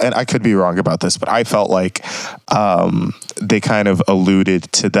 and I could be wrong about this, but I felt like they kind of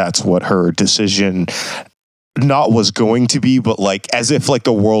alluded to that's what her decision not was going to be, but like as if like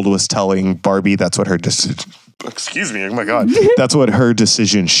the world was telling Barbie that's what her decision. Excuse me, oh my God. That's what her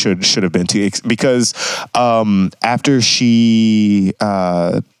decision should have been to, because after she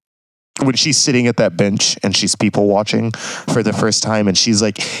when she's sitting at that bench and she's people watching for the first time and she's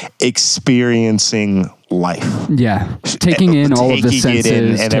like experiencing life. Yeah. Taking in all of the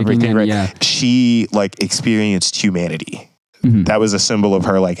senses and everything, right? Yeah. She like experienced humanity. Mm-hmm. That was a symbol of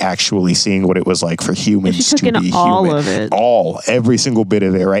her like actually seeing what it was like for humans to be all human. Of it. Every single bit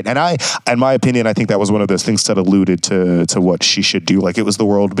of it, right? And in my opinion, I think that was one of those things that alluded to what she should do. Like it was the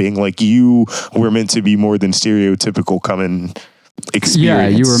world being like, you were meant to be more than stereotypical coming experience. Yeah,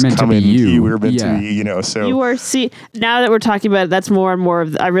 you were meant to be you. You were meant to be, so. You are, now that we're talking about it, that's more and more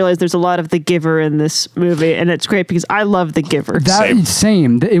of, I realize there's a lot of the giver in this movie, and it's great because I love the giver.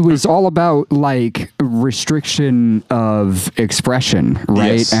 Same. It was all about like restriction of expression,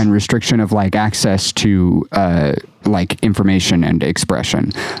 right? Yes. And restriction of like access to like information and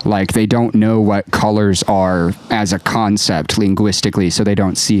expression. Like they don't know what colors are as a concept linguistically, so they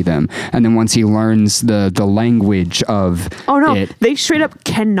don't see them. And then once he learns the language of they straight up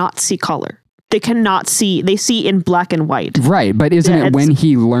cannot see color. They cannot see. They see in black and white. Right, but isn't it when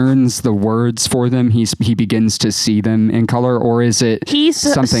he learns the words for them, he begins to see them in color, or is it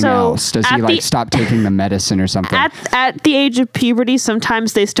something else? Does he stop taking the medicine or something? At the age of puberty,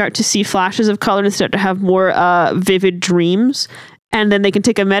 sometimes they start to see flashes of color and start to have more vivid dreams. And then they can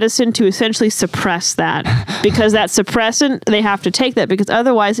take a medicine to essentially suppress that, because that suppressant, they have to take that because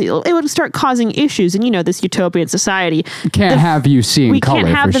otherwise it would start causing issues. And this utopian society can't have you seeing color. We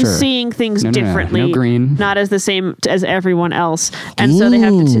can't have them sure. seeing things differently. No green, not as the same as everyone else. And so they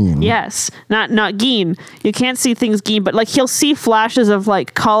have to. Not green. You can't see things green, but like he'll see flashes of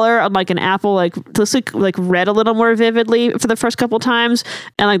like color on like an apple, like red a little more vividly for the first couple times,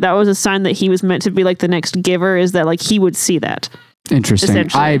 and like that was a sign that he was meant to be like the next giver. Is that like he would see that. Interesting.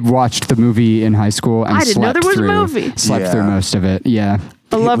 I watched the movie in high school and slept through most of it. Yeah.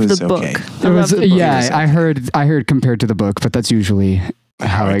 I love the book. I heard compared to the book, but that's usually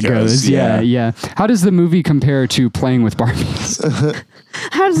how it goes. Yeah. How does the movie compare to Playing with Barbies?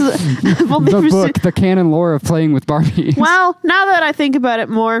 How does the book, the canon lore of Playing with Barbies? Well, now that I think about it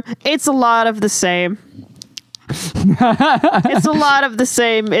more, it's a lot of the same. It's a lot of the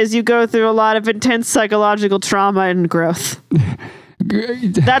same as you go through a lot of intense psychological trauma and growth.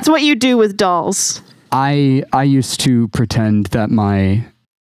 That's what you do with dolls. I used to pretend that my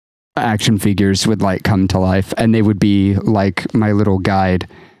action figures would like come to life and they would be like my little guide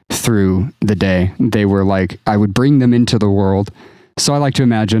through the day. They were like, I would bring them into the world. So I like to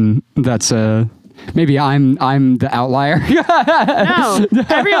imagine that's maybe I'm the outlier. No,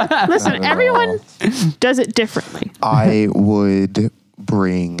 everyone does it differently. I would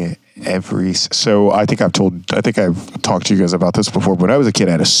bring so I think I've talked to you guys about this before, but when I was a kid,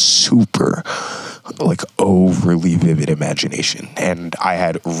 I had a super like overly vivid imagination, and I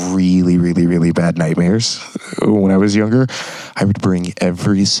had really, really, really bad nightmares when I was younger. I would bring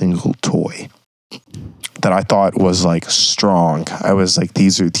every single toy that I thought was like strong. I was like,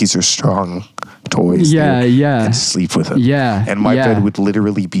 these are strong toys. Yeah. And sleep with them. Yeah. And my bed would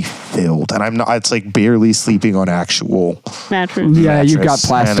literally be filled. And it's like barely sleeping on actual mattress. Yeah, you've got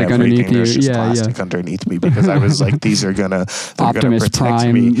plastic underneath you. There's just plastic underneath me because I was like, these are gonna Optimus protect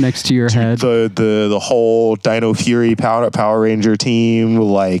Prime me. Next to your head. The whole Dino Fury Power Ranger team,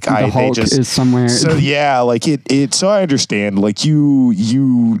 like the Hulk is somewhere. So yeah, like it so I understand. Like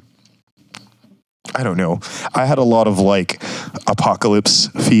you I don't know. I had a lot of like apocalypse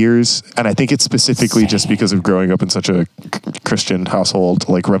fears, and I think it's specifically just because of growing up in such a Christian household,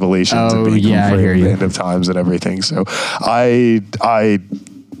 like Revelations and being afraid of the end of times and everything. So I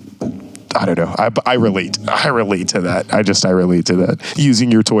don't know. I relate. I relate to that. I relate to that.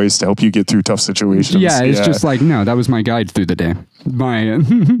 Using your toys to help you get through tough situations. Yeah, it's just like, no, that was my guide through the day.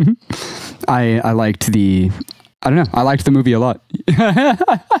 I liked I liked the movie a lot.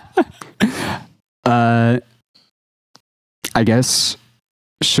 I guess,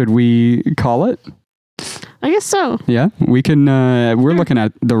 should we call it? I guess so. Yeah, we can, we're looking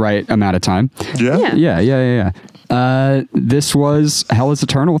at the right amount of time. Yeah. This was Hell is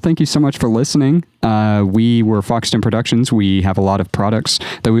Eternal. Thank you so much for listening. We were Foxton Productions. We have a lot of products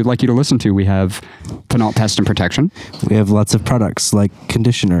that we'd like you to listen to. We have Penalt Pest and Protection. We have lots of products like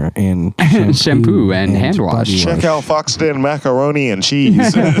conditioner and shampoo and hand wash. Check out Foxton macaroni and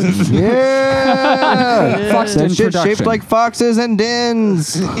cheese. Yeah! Foxton That shit Production. shaped like foxes and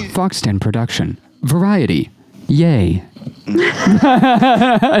dens. Foxton Production. Variety. Yay.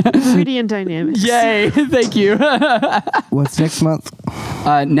 Ingredient dynamics. Yay. Thank you. What's next month?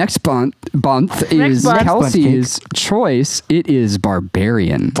 Next month is month. Kelsey's choice. It is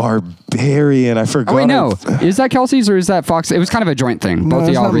Barbarian. Barbarian. I forgot. Oh, wait, no. Is that Kelsey's or is that Fox? It was kind of a joint thing. Both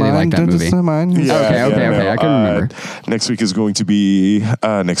of y'all really like that movie. It's not mine. Okay. I couldn't remember. Next week is going to be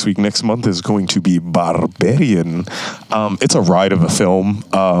next month is going to be Barbarian. It's a ride of a film.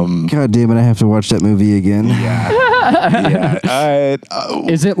 God damn it! I have to watch that movie again.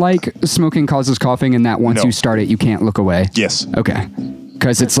 Is it like smoking causes coughing and that once No. you start it, you can't look away? Yes. Okay.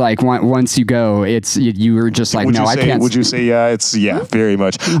 Because it's like once you go, it's you were just like, I can't. Would you say it's very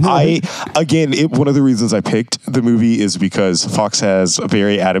much. One of the reasons I picked the movie is because Fox has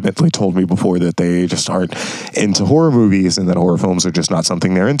very adamantly told me before that they just aren't into horror movies and that horror films are just not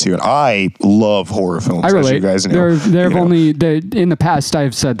something they're into. And I love horror films. I relate. As you guys know. In the past,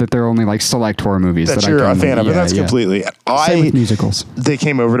 I've said that there are only like select horror movies that that you're I a fan of, and that's completely. Same with musicals. They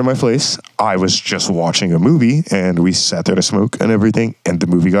came over to my place. I was just watching a movie, and we sat there to smoke and everything. And the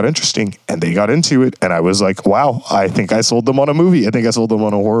movie got interesting, and they got into it, and I was like, "Wow! I think I sold them on a movie. I think I sold them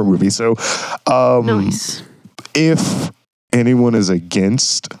on a horror movie." So, Nice. If anyone is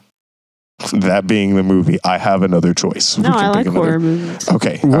against that being the movie, I have another choice. No, I like horror movies.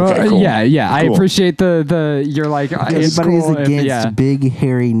 Okay. Well, okay. Cool. Yeah. I Cool. appreciate the. You're like it's Everybody's cool against big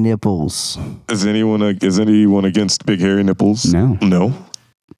hairy nipples. Is anyone against big hairy nipples? No. No.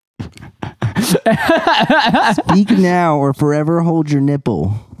 Speak now or forever hold your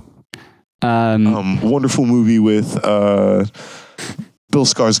nipple. Wonderful movie with Bill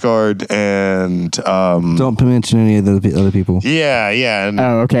Skarsgård and Don't mention any of the other people. Yeah. And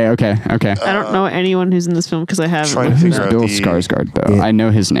Oh, okay. I don't know anyone who's in this film because I haven't. trying to Who's figure out Bill the Skarsgård though? Yeah. I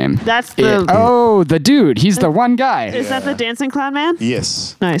know his name. That's the. The dude. He's the one guy. Is that the Dancing Clown Man?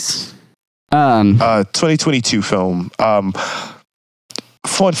 Yes. Nice. 2022 film.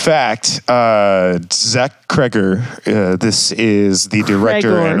 Fun fact, Zach Kreger, this is the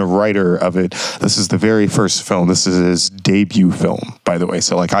director Kreger. and writer of it. This is the very first film. This is his debut film, by the way.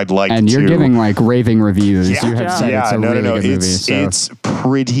 So, like, I'd like And to... you're giving, like, raving reviews. Yeah. You have said it's a really good movie. It's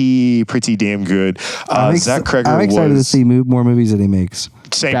pretty damn good. Zach Kreger I'm excited to was... see more movies that he makes.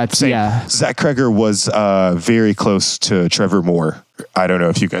 Same. Yeah. Zach Kreger was very close to Trevor Moore. I don't know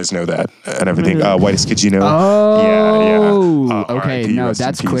if you guys know that and everything. Whitest Kids You Know. Oh, okay. RIP, No, rest in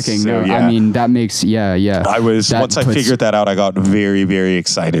that's peace. clicking. So, No, yeah. I mean, that makes, Once I figured that out, I got very, very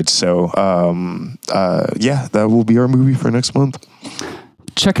excited. So, that will be our movie for next month.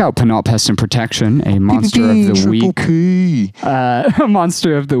 Check out Penalt Pest and Protection, a Monster of the Week. A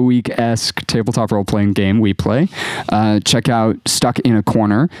Monster of the Week-esque tabletop role-playing game we play. Check out Stuck in a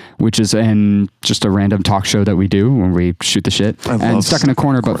Corner, which is just a random talk show that we do when we shoot the shit. And Stuck in a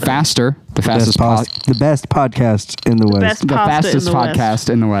Corner, but faster. The fastest The best podcast in the West. the fastest podcast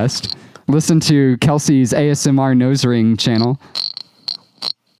in the West. Listen to Kelsey's ASMR nose ring channel.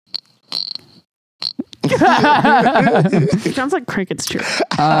 It sounds like crickets chirp.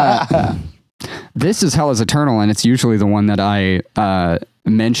 This is Hell is Eternal, and it's usually the one that I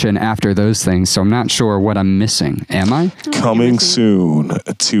mention after those things, so I'm not sure what I'm missing. Am I? Coming soon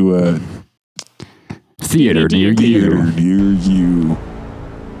to a Theater near you.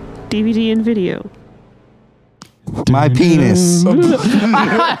 DVD and video. My penis.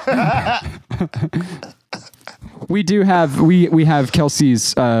 We do have we have Kelsey's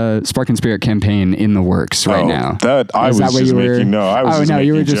Spark and Spirit campaign in the works right now. I was just making. No, I was. Oh just no,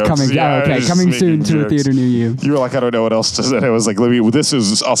 you were just jokes. coming. Yeah, okay, coming soon to a theater near you. You were like, I don't know what else to say. I was like,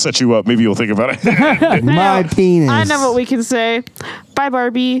 I'll set you up. Maybe you'll think about it. My penis. I know what we can say. Bye,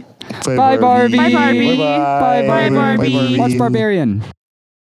 Barbie. Bye, Barbie. Bye, Barbie. Bye, Barbie. Bye, Barbie. Watch Barbarian.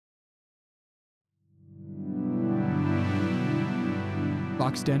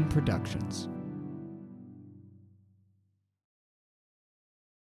 Boxed Den Productions.